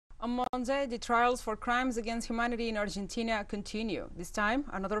On Monday, the trials for crimes against humanity in Argentina continue. This time,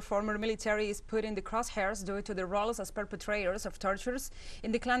 another former military is put in the crosshairs due to the roles as perpetrators of tortures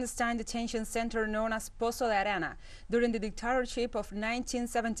in the clandestine detention center known as Pozo de Arana during the dictatorship of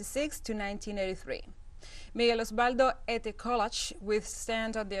 1976 to 1983. Miguel Osvaldo Etecolach will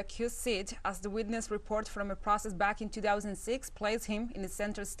stand at the accused seat as the witness report from a process back in 2006 placed him in the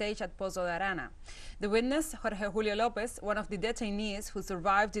center stage at Pozo de Arana. The witness, Jorge Julio Lopez, one of the detainees who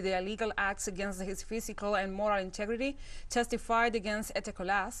survived the illegal acts against his physical and moral integrity, testified against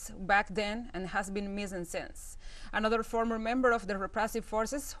Etecolach back then and has been missing since. Another former member of the repressive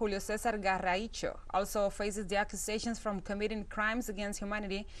forces, Julio Cesar Garraicho, also faces the accusations from committing crimes against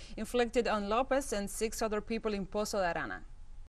humanity inflicted on Lopez and 6 other people in Pozo de Arana.